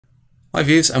Hi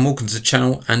viewers and welcome to the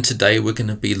channel, and today we're going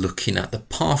to be looking at the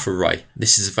path array.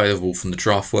 This is available from the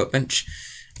draft workbench,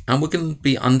 and we're going to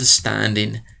be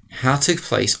understanding how to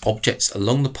place objects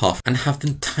along the path and have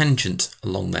them tangent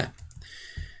along there.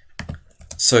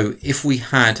 So if we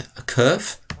had a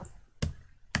curve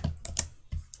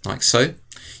like so,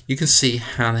 you can see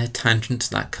how they're tangent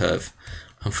to that curve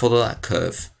and follow that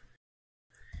curve,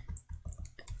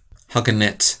 hugging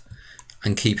it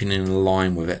and keeping in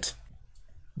line with it.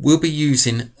 We'll be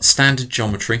using standard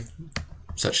geometry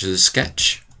such as a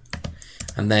sketch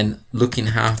and then looking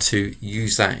how to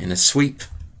use that in a sweep,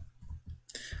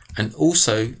 and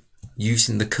also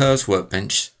using the curves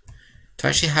workbench to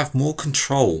actually have more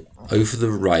control over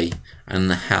the array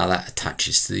and how that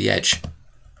attaches to the edge.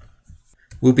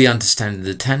 We'll be understanding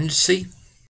the tangency,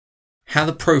 how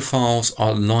the profiles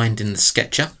are aligned in the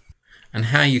sketcher, and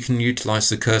how you can utilize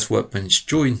the curves workbench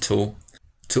join tool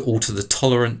to alter the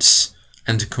tolerance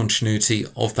and the continuity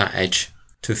of that edge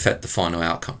to affect the final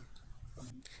outcome.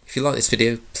 If you like this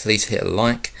video, please hit a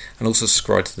like and also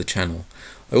subscribe to the channel.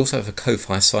 I also have a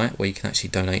Ko-Fi site where you can actually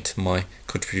donate my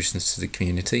contributions to the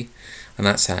community, and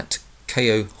that's at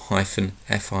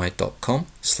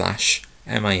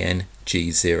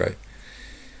ko-fi.com/mang0.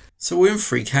 So we're in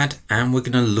FreeCAD and we're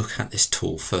going to look at this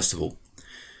tool first of all.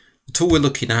 The tool we're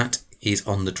looking at is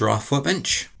on the draft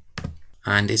workbench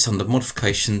and it's under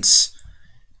modifications,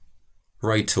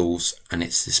 array tools, and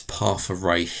it's this path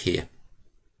array here.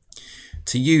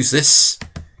 To use this,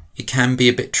 it can be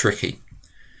a bit tricky.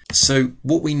 So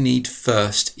what we need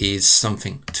first is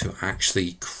something to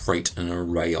actually create an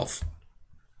array of.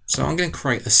 So I'm going to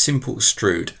create a simple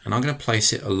extrude and I'm going to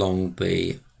place it along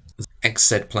the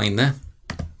XZ plane there.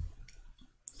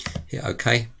 Hit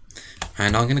OK,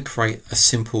 and I'm going to create a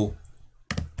simple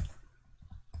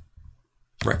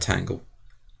rectangle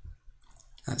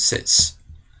that sits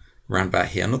around about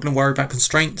here. I'm not going to worry about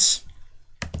constraints.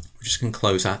 We're just going to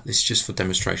close that. This is just for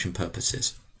demonstration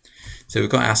purposes. So we've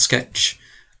got our sketch,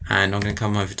 and I'm going to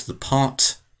come over to the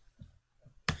part,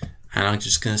 and I'm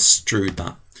just going to extrude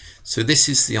that. So this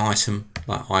is the item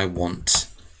that I want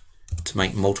to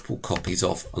make multiple copies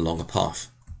of along a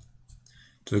path.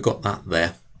 So we've got that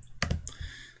there.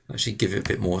 Actually give it a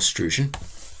bit more extrusion.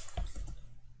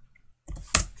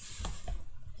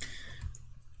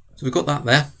 So we've got that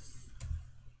there.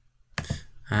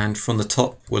 And from the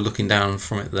top, we're looking down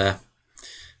from it there,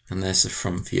 and there's the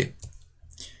front view.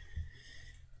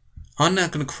 I'm now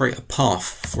going to create a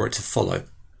path for it to follow.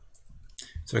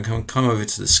 So I'm going to come over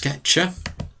to the sketcher,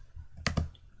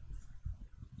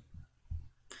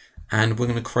 and we're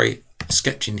going to create a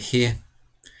sketch in here.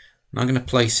 And I'm going to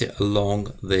place it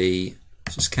along the,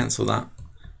 just cancel that.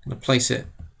 I'm going to place it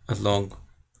along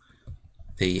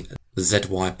the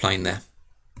ZY plane there.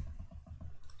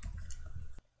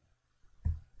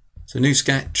 So new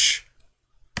sketch,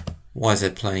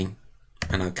 YZ plane,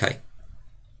 and OK.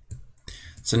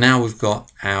 So now we've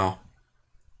got our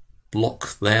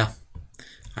block there,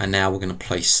 and now we're going to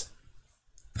place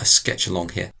a sketch along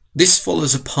here. This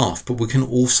follows a path, but we can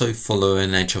also follow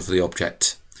an edge of the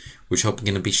object, which I'm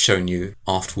going to be showing you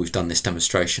after we've done this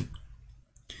demonstration.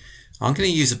 I'm going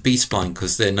to use a B-Spline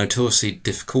because they're notoriously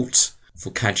difficult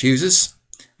for CAD users,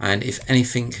 and if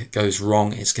anything goes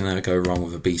wrong, it's going to go wrong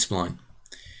with a B-Spline.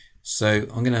 So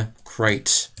I'm going to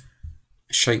create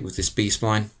a shape with this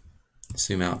B-Spline,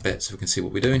 zoom out a bit so we can see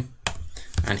what we're doing,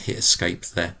 and hit escape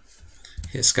there.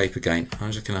 Hit escape again.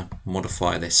 I'm just going to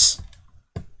modify this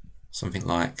something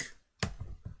like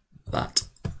that.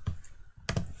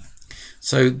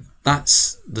 So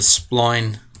that's the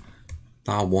spline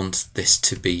that I want this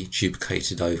to be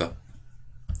duplicated over.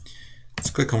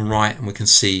 Let's click on right and we can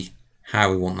see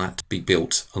how we want that to be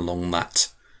built along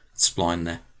that spline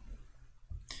there.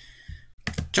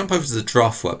 Jump over to the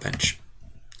draft workbench.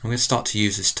 I'm going to start to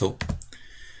use this tool.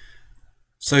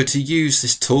 So to use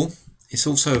this tool, it's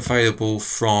also available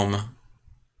from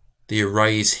the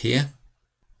arrays here.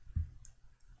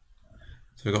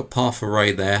 So we've got path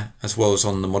array there, as well as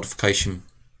on the modification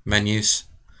menus,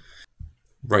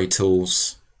 array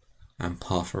tools, and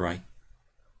path array.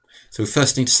 So we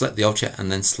first need to select the object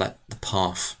and then select the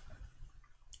path.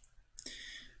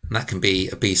 And that can be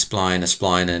a B-spline, a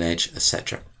spline, an edge,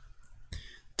 etc.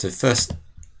 So first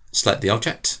select the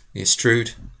object, the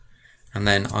extrude, and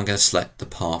then I'm going to select the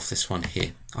path, this one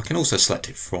here. I can also select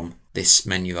it from this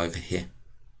menu over here.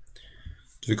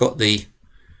 So we've got the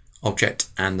object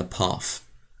and the path.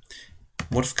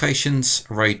 Modifications,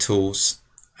 array tools,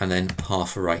 and then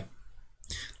path array.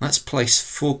 Let's place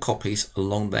 4 copies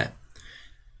along there.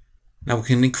 Now we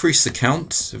can increase the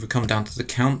count. So if we come down to the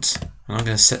count, and I'm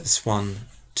going to set this one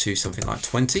to something like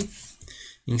 20.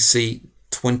 You can see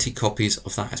 20 copies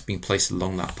of that has been placed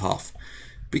along that path.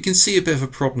 But you can see a bit of a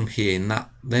problem here in that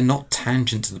they're not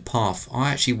tangent to the path. I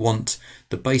actually want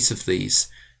the base of these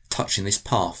touching this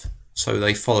path, so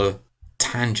they follow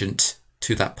tangent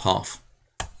to that path.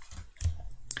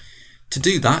 To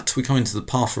do that, we come into the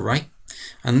path array,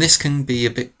 and this can be a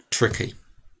bit tricky.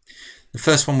 The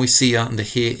first one we see under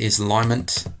here is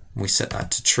alignment. We set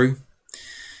that to true,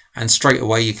 and straight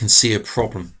away you can see a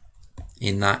problem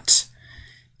in that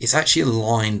it's actually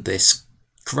aligned this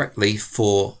correctly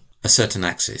for a certain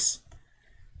axis.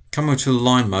 Come over to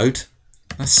align mode.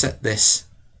 Let's set this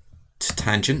to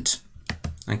tangent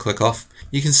and click off.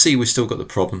 You can see we've still got the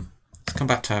problem. Let's come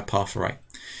back to our path array.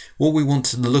 What we want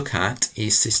to look at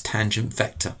is this tangent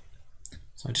vector.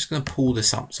 So I'm just going to pull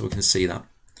this up so we can see that.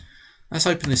 Let's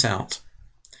open this out.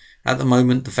 At the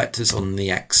moment the vector's on the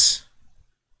X.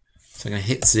 So I'm going to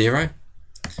hit 0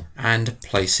 and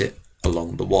place it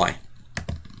along the Y.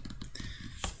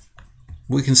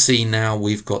 We can see now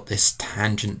we've got this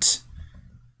tangent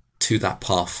to that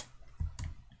path.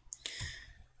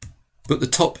 But the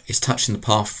top is touching the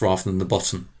path rather than the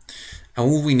bottom.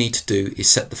 And all we need to do is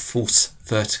set the false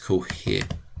vertical here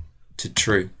to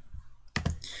true.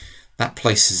 That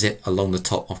places it along the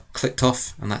top. I've clicked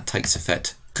off and that takes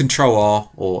effect. Control R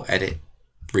or edit,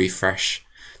 refresh,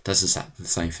 does exactly the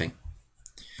same thing.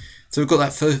 So we've got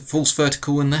that false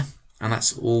vertical in there, and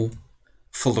that's all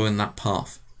following that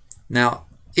path. Now,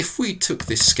 if we took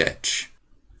this sketch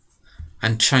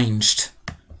and changed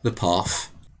the path,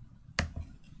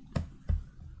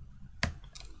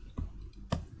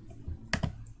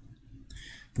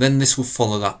 then this will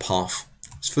follow that path.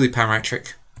 It's fully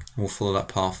parametric and will follow that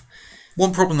path.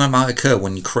 One problem that might occur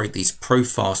when you create these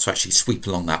profiles to actually sweep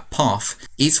along that path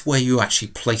is where you actually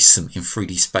place them in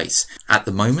 3D space. At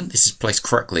the moment, this is placed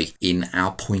correctly in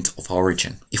our point of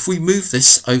origin. If we move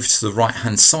this over to the right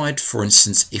hand side, for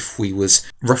instance, if we was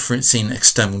referencing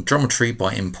external geometry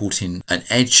by importing an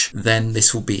edge, then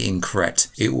this will be incorrect.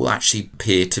 It will actually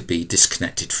appear to be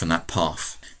disconnected from that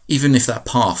path, even if that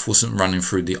path wasn't running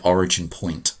through the origin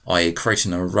point, i.e.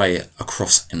 creating an array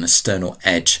across an external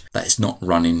edge that is not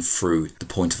running through the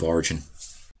point of origin.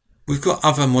 We've got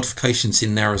other modifications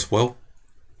in there as well.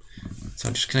 So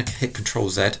I'm just going to hit Ctrl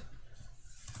Z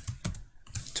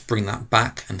to bring that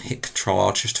back and hit Ctrl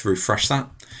R just to refresh that.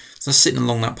 So that's sitting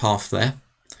along that path there.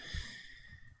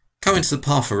 Come into the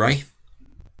path array.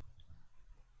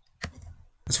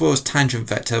 As well as tangent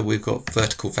vector, we've got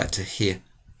vertical vector here.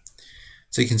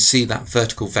 So you can see that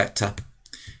vertical vector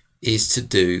is to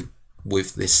do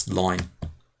with this line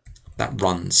that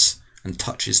runs and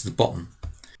touches the bottom,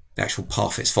 the actual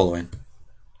path it's following.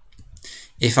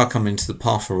 If I come into the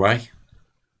path array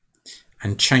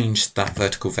and change that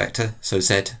vertical vector, so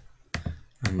Z,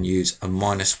 and use a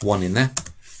 -1 in there,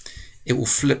 it will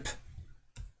flip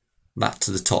that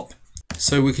to the top.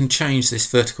 So we can change this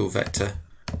vertical vector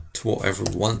to whatever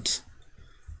we want.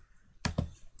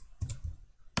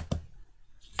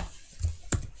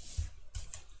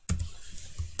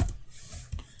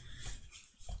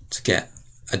 To get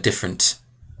a different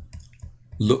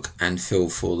look and feel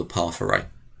for the path array.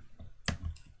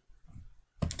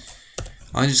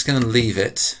 I'm just going to leave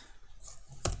it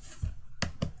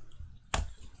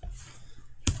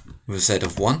with a Z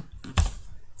of 1,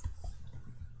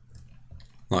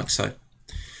 like so.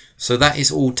 So that is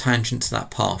all tangent to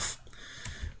that path.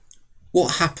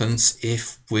 What happens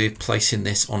if we're placing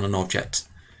this on an object?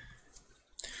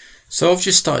 So I've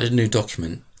just started a new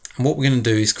document. And what we're going to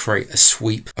do is create a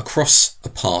sweep across a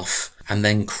path and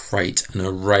then create an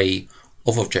array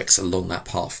of objects along that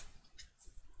path.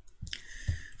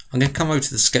 I'm going to come over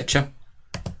to the sketcher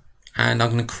and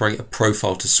I'm going to create a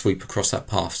profile to sweep across that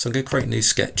path. So I'm going to create a new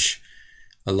sketch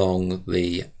along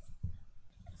the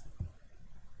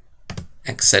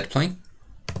XZ plane.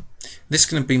 This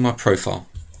is going to be my profile.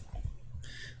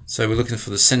 So we're looking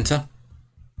for the center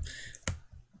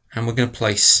and we're going to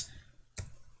place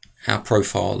our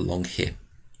profile along here.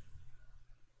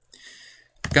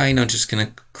 Again, I'm just going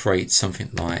to create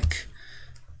something like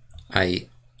a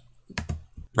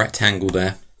rectangle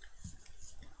there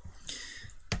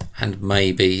and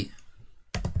maybe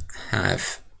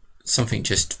have something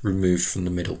just removed from the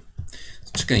middle.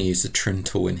 I'm just going to use the trim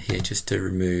tool in here just to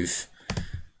remove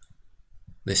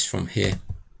this from here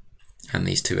and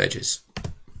these two edges,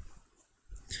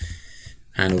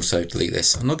 and also delete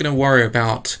this. I'm not going to worry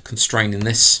about constraining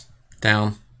this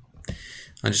down.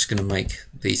 I'm just going to make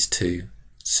these two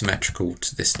symmetrical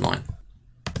to this line.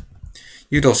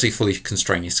 You'd obviously fully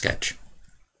constrain your sketch.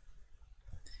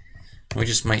 We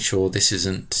just make sure this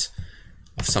isn't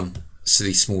of some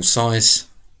silly small size.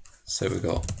 So we've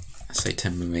got, say,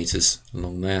 10mm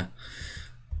along there.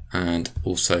 and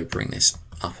also bring this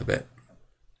up a bit.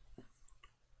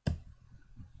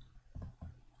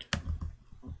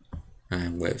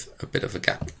 And with a bit of a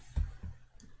gap.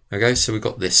 Okay, so we've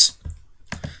got this.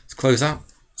 Let's close out.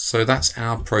 So that's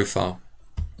our profile.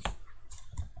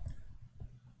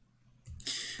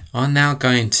 I'm now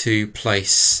going to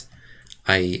place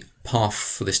a path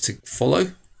for this to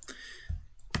follow.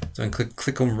 So I'm going to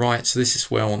click on right. So this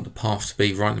is where I want the path to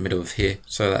be, right in the middle of here.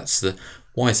 So that's the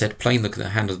YZ plane. Look at the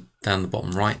handle down the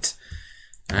bottom right.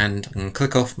 And I'm going to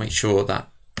click off, make sure that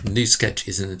the new sketch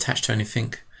isn't attached to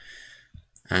anything.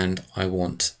 And I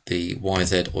want the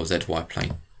YZ or ZY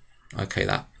plane. Okay,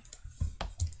 that.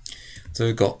 So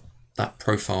we've got that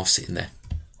profile sitting there.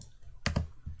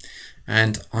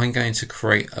 And I'm going to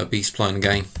create a B-Spline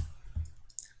again.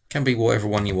 Can be whatever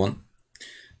one you want.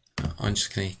 I'm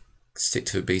just going to stick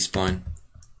to a B-Spline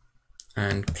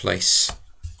and place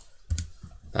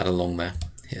that along there.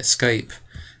 Hit escape,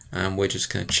 and we're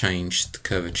just going to change the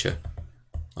curvature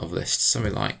of this to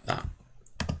something like that.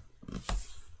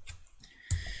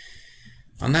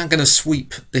 I'm now going to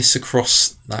sweep this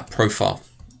across that profile.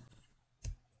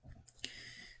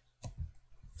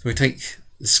 So we take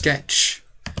the sketch,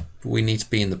 but we need to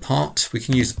be in the part. We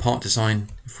can use the part design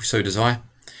if we so desire.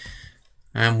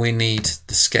 And we need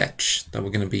the sketch that we're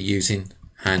going to be using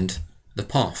and the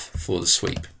path for the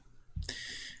sweep. You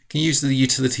can use the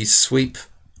utilities sweep,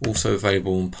 also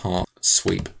available in part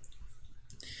sweep.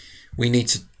 We need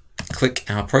to click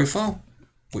our profile,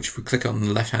 which we click on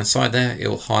the left hand side there, it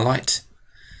will highlight.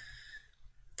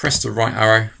 Press the right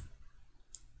arrow,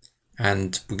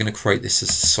 and we're going to create this as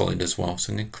a solid as well.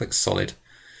 So I'm going to click solid,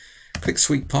 click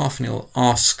sweep path, and it will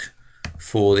ask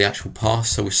for the actual path.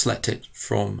 So we select it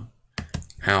from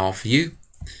our view,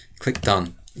 click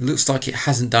done. It looks like it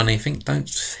hasn't done anything. Don't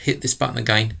hit this button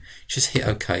again, just hit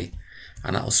OK,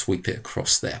 and that will sweep it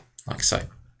across there, like so.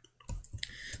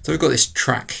 So we've got this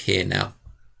track here now.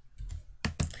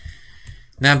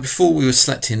 Now, before we were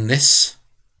selecting this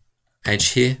edge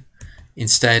here,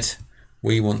 instead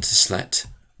we want to select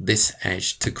this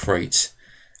edge to create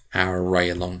our array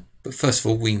along. But first of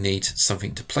all, we need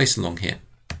something to place along here.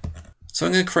 So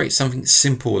I'm going to create something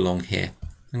simple along here.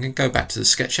 I'm going to go back to the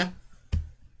sketcher,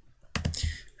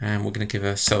 and we're going to give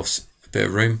ourselves a bit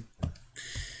of room.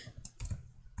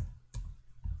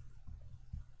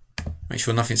 Make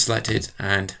sure nothing's selected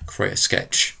and create a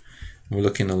sketch. We're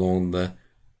looking along the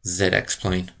ZX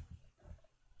plane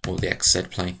or the XZ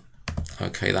plane.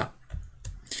 Okay, that.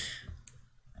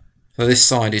 So this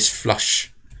side is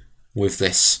flush with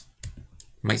this.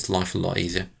 Makes life a lot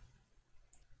easier.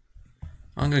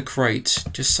 I'm going to create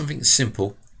just something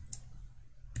simple.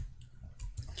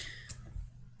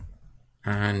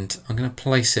 And I'm going to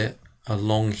place it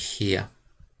along here.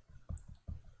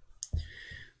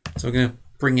 So we're going to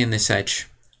bring in this edge.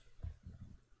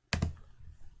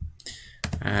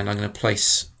 And I'm going to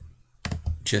place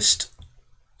just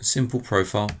a simple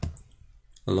profile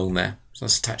along there. So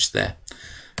that's attached there.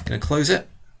 I'm going to close it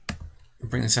and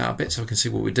bring this out a bit so we can see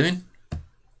what we're doing.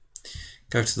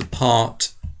 Go to the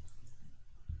part,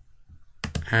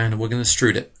 and we're going to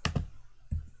extrude it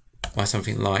by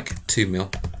something like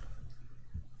 2mm.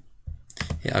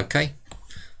 Hit OK.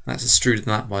 That's extruded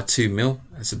that by 2mm.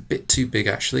 It's a bit too big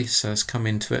actually, so let's come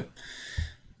into it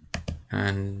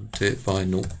and do it by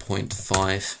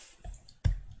 0.5.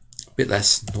 A bit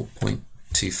less,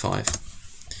 0.25.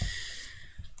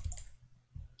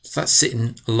 So that's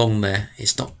sitting along there.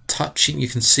 It's not touching. You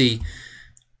can see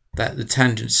that the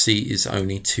tangency is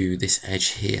only to this edge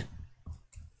here.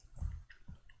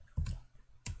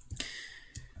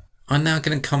 I'm now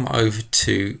going to come over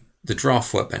to the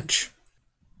draft workbench.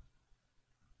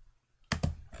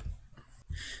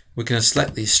 We're going to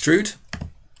select the extrude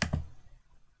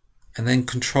and then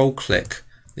control click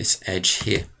this edge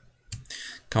here.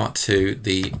 Come up to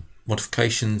the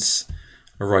modifications,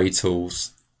 array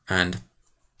tools, and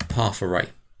path array.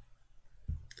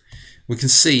 We can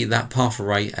see that path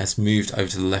array has moved over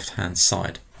to the left hand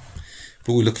side,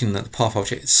 but we're looking at the path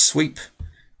object is sweep,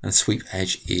 and sweep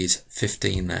edge is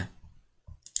 15 there,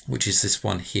 which is this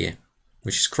one here,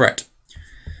 which is correct.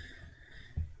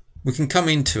 We can come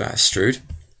into our extrude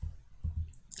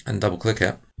and double click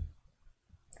it,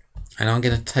 and I'm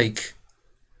going to take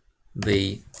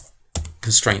the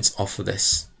constraints off of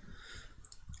this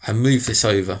and move this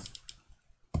over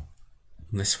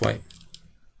this way,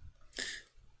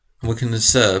 and we can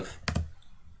observe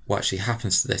what actually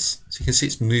happens to this. So you can see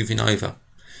it's moving over.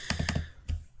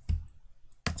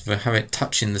 So if I have it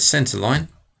touching the center line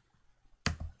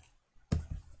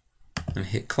and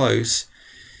hit close,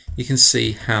 you can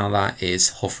see how that is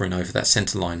hovering over that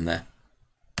center line there.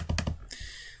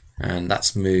 and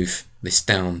let's move this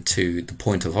down to the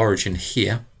point of origin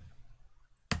here.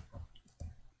 I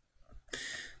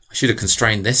should have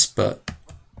constrained this, but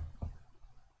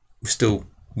we're still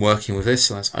working with this,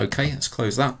 so that's okay. Let's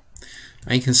close that.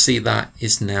 And you can see that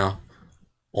is now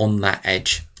on that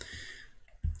edge.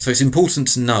 So it's important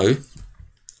to know,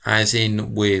 as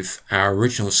in with our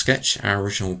original sketch, our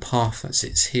original path that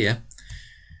sits here,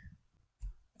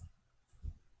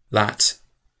 that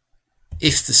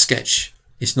if the sketch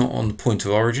is not on the point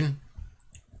of origin,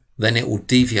 then it will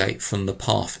deviate from the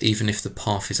path, even if the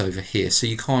path is over here. So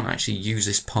you can't actually use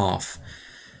this path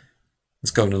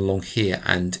that's going along here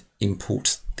and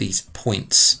import these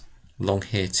points along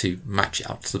here to match it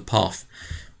up to the path,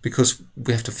 because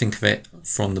we have to think of it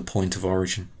from the point of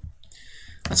origin.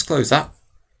 Let's close that.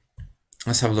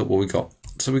 Let's have a look what we got.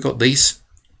 So we got these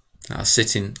that are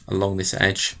sitting along this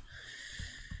edge.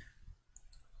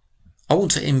 I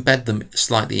want to embed them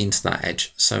slightly into that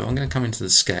edge, so I'm going to come into the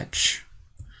sketch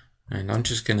and I'm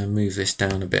just going to move this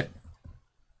down a bit.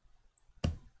 I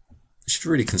should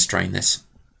really constrain this,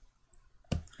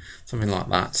 something like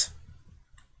that.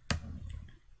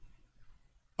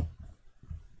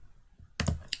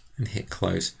 And hit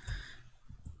close.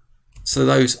 So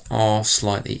those are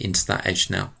slightly into that edge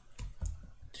now.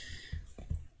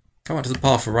 Come up to the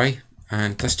path array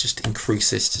and let's just increase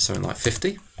this to something like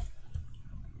 50.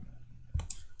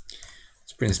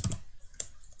 Let's bring this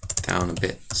down a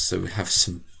bit so we have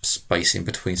some space in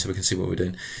between so we can see what we're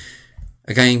doing.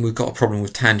 Again, we've got a problem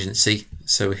with tangency,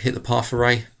 so we hit the path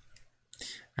array,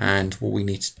 and what we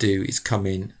need to do is come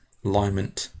in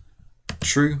alignment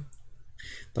true.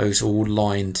 Those are all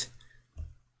lined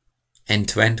end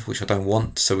to end, which I don't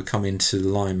want, so we come into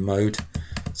line mode,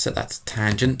 set that to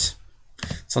tangent.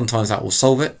 Sometimes that will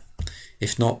solve it.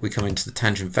 If not, we come into the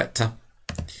tangent vector,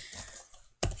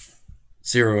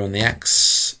 0 on the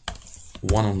x,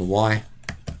 1 on the y.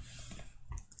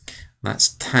 That's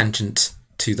tangent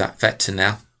to that vector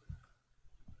now.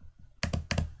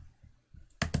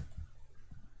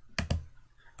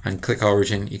 And click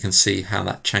origin, you can see how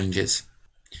that changes.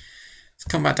 Let's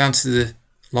come back down to the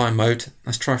line mode.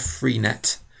 Let's try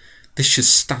FreeNet. This should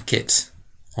stack it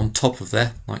on top of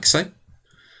there, like so.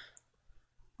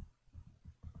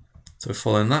 So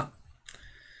following that,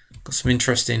 got some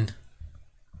interesting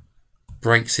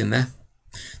breaks in there.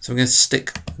 So I'm going to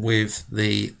stick with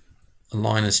the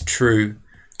align as true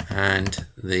and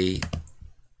the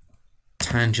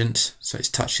tangent, so it's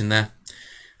touching there.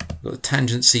 Got the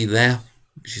tangency there,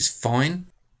 which is fine.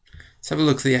 Let's have a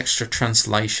look at the extra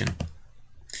translation.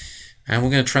 And we're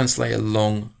going to translate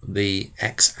along the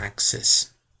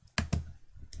x-axis.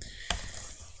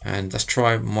 And let's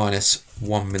try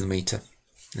 -1 millimeter.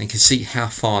 And you can see how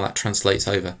far that translates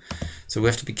over. So we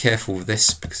have to be careful with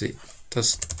this because it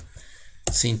does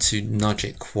seem to nudge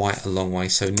it quite a long way.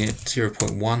 So near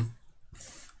 0.1.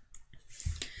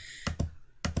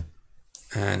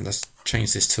 And let's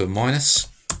change this to a minus.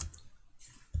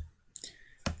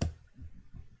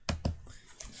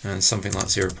 And something like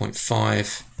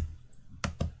 0.5.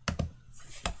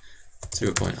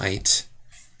 0.8.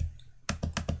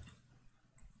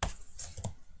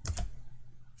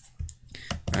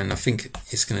 And I think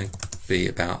it's going to be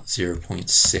about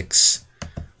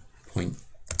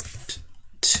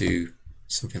 0.6.2,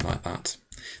 something like that.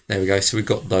 There we go. So we've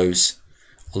got those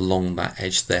along that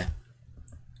edge there,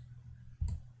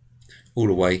 all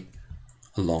the way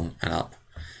along and up.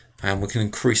 And we can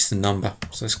increase the number.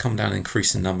 So let's come down and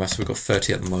increase the number. So we've got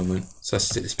 30 at the moment. So let's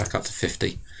stick this back up to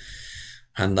 50.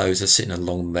 And those are sitting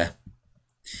along there.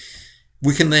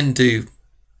 We can then do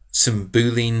some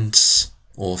booleans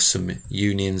or some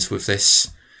unions with this.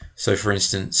 So for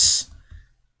instance,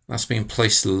 that's being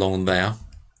placed along there,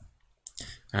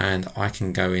 and I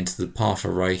can go into the path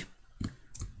array,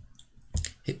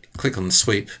 click on the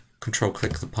sweep, control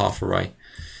click the path array,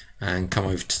 and come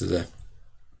over to the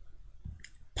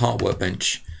part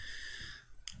workbench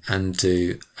and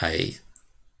do a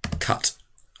cut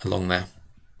along there.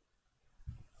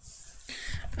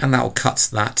 And that will cut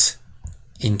that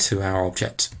into our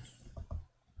object.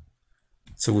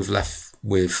 So we've left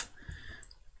with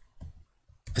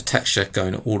a texture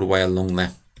going all the way along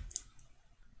there.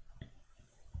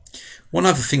 One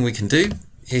other thing we can do,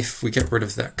 if we get rid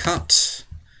of that cut,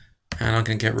 and I'm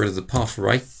going to get rid of the path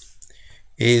array,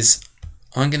 is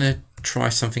I'm going to try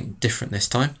something different this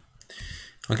time.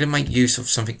 I'm going to make use of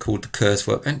something called the curves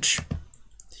workbench.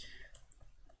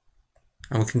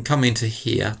 And we can come into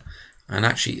here and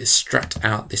actually extract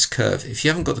out this curve. If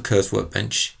you haven't got the curves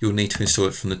workbench, you'll need to install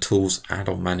it from the tools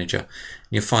add-on manager. And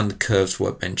you'll find the curves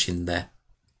workbench in there.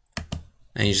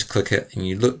 And you just click it and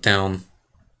you look down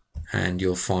and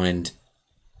you'll find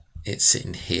it's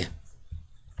sitting here.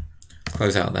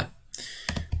 Close out there.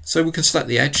 So we can select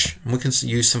the edge and we can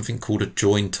use something called a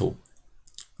join tool.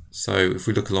 So if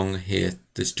we look along here,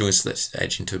 this join selects the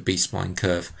edge into a B-Spline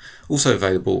curve, also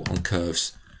available on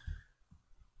curves,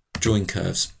 join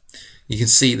curves. You can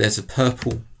see there's a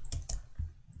purple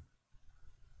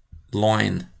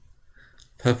line,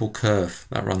 purple curve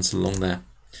that runs along there.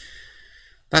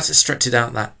 That's extracted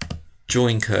out that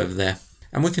join curve there,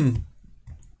 and we can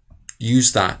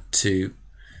use that to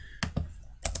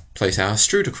place our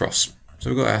extrude across. So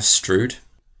we've got our extrude,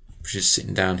 which is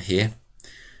sitting down here,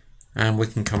 and we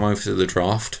can come over to the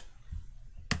draft.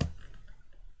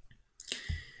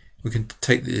 We can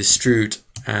take the extrude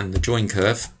and the join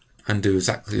curve and do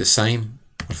exactly the same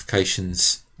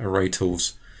modifications, array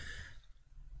tools,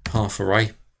 path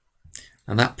array,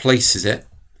 and that places it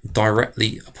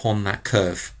directly upon that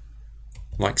curve,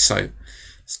 like so.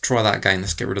 Let's try that again.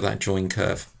 Let's get rid of that join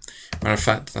curve. Matter of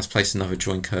fact, let's place another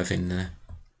join curve in there.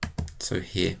 So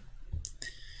here,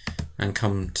 and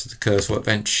come to the curves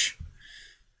workbench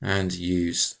and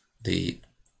use the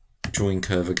join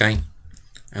curve again.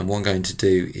 And what I'm going to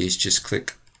do is just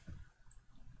click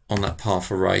on that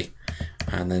path array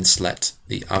and then select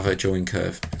the other join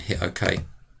curve and hit OK.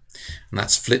 And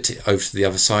that's flipped it over to the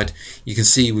other side. You can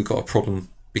see we've got a problem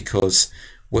because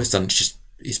what it's done is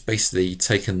it's basically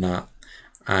taken that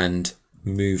and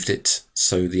moved it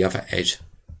so the other edge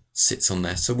sits on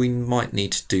there. So we might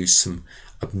need to do some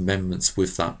amendments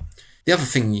with that. The other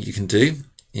thing you can do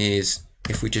is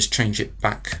if we just change it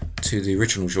back to the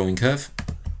original join curve,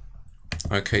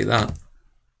 OK that,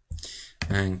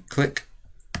 and click,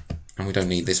 and we don't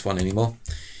need this one anymore.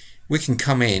 We can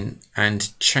come in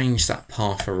and change that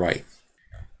path array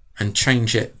and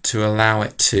change it to allow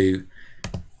it to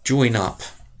join up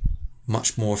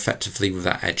much more effectively with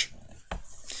that edge.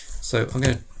 So I'm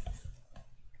going to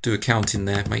do a count in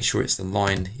there, make sure the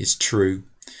line is true,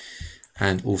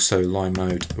 and also line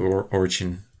mode or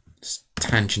origin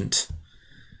tangent,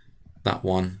 that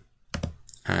one,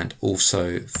 and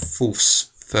also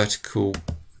false vertical,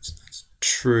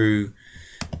 true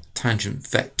tangent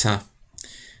vector,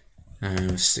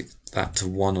 and stick that to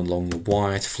 1 along the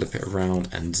Y to flip it around,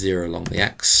 and 0 along the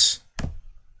X.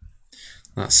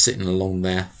 That's sitting along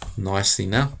there nicely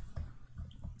now.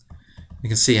 You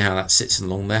can see how that sits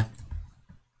along there.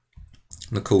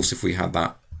 And of course, if we had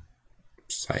that,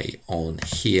 say, on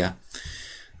here,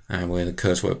 and we're in the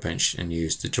curves workbench and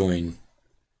use the join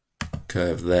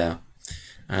curve there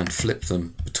and flip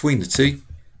them between the two,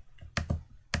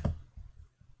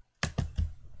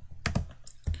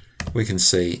 we can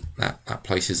see that that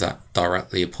places that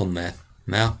directly upon there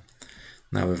now.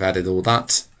 Now we've added all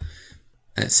that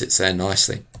and it sits there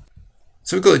nicely.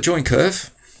 So we've got a join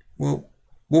curve. Well,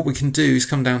 what we can do is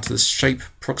come down to the shape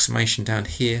approximation down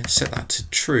here, set that to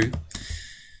true,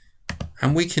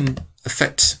 and we can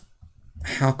affect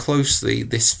how closely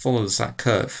this follows that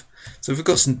curve. So if we've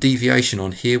got some deviation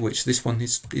on here, which this one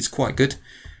is quite good,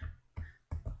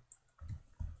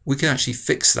 we can actually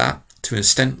fix that to an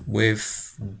extent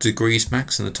with degrees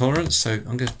max and the tolerance. So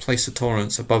I'm going to place the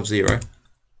tolerance above 0.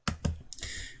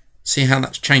 See how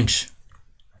that's changed?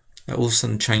 That all of a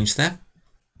sudden changed there.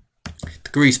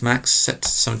 Degrees max set to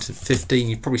something to 15.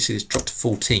 You probably see this drop to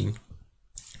 14.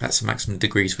 That's the maximum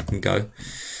degrees we can go.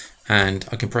 And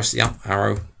I can press the up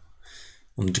arrow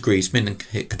on the degrees min and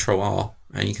hit Control R,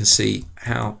 and you can see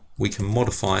how we can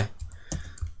modify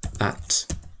that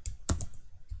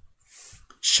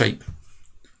shape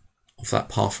of that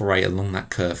path array along that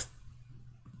curve.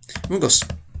 And we've got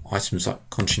items like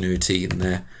continuity in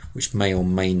there, which may or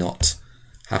may not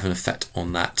have an effect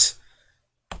on that.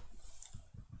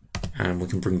 And we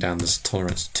can bring down this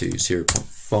tolerance to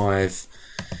 0.5.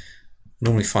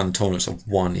 Normally find the tolerance of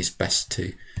 1 is best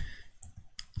to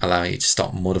allow you to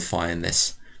start modifying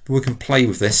this. But we can play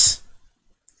with this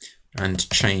and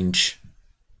change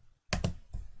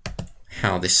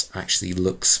how this actually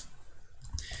looks.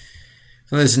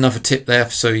 So there's another tip there,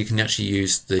 so you can actually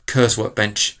use the curves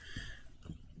workbench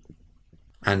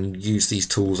and use these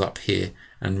tools up here,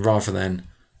 and rather than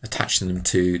attaching them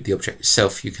to the object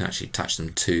itself, you can actually attach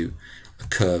them to a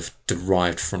curve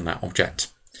derived from that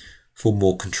object for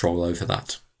more control over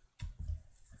that.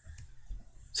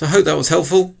 So I hope that was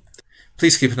helpful.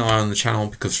 Please keep an eye on the channel,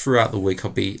 because throughout the week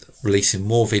I'll be releasing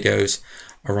more videos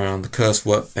around the curves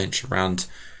workbench, around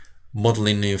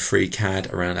modeling in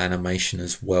FreeCAD, around animation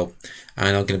as well,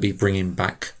 and I'm going to be bringing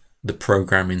back the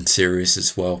programming series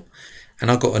as well, and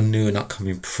I've got a new and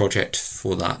upcoming project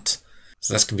for that.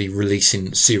 So that's going to be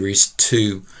releasing series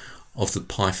 2 of the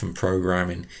Python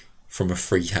programming from a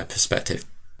FreeCAD perspective.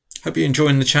 Hope you're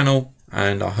enjoying the channel,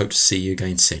 and I hope to see you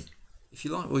again soon. If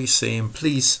you like what you're seeing,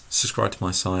 please subscribe to my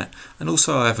site. And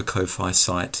also I have a Ko-Fi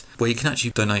site where you can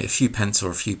actually donate a few pence or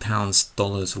a few pounds,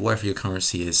 dollars, or whatever your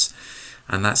currency is.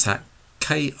 And that's at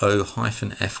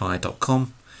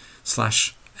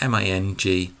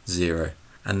ko-fi.com/mang0.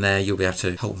 And there you'll be able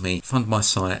to help me fund my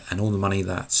site, and all the money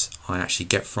that I actually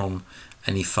get from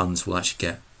any funds will actually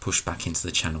get pushed back into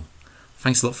the channel.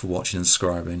 Thanks a lot for watching and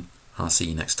subscribing. I'll see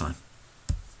you next time.